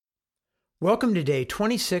Welcome to day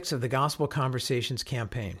 26 of the Gospel Conversations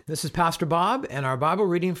campaign. This is Pastor Bob, and our Bible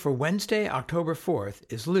reading for Wednesday, October 4th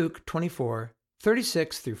is Luke 24,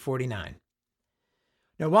 36 through 49.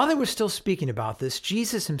 Now, while they were still speaking about this,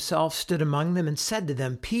 Jesus himself stood among them and said to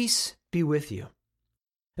them, "Peace be with you."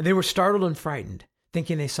 And they were startled and frightened,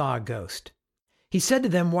 thinking they saw a ghost. He said to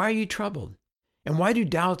them, "Why are you troubled? And why do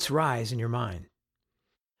doubts rise in your mind?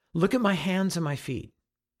 Look at my hands and my feet.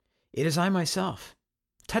 It is I myself.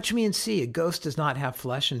 Touch me and see. A ghost does not have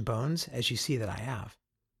flesh and bones, as you see that I have."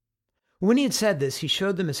 When he had said this, he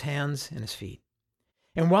showed them his hands and his feet.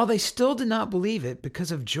 And while they still did not believe it because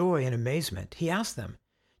of joy and amazement, he asked them,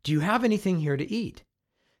 "Do you have anything here to eat?"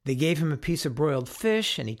 They gave him a piece of broiled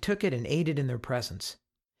fish, and he took it and ate it in their presence.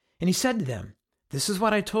 And he said to them, "This is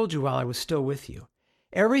what I told you while I was still with you.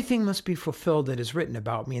 Everything must be fulfilled that is written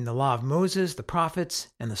about me in the law of Moses, the prophets,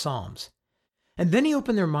 and the Psalms." And then he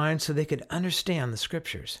opened their minds so they could understand the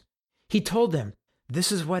scriptures. He told them, "This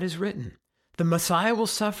is what is written. The Messiah will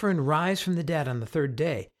suffer and rise from the dead on the third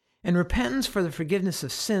day, and repentance for the forgiveness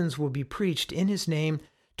of sins will be preached in his name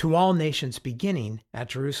to all nations beginning at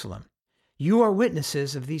Jerusalem. You are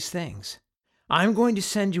witnesses of these things. I am going to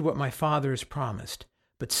send you what my Father has promised,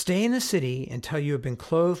 but stay in the city until you have been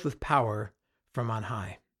clothed with power from on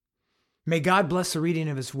high." May God bless the reading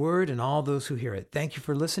of his word and all those who hear it. Thank you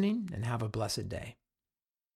for listening, and have a blessed day.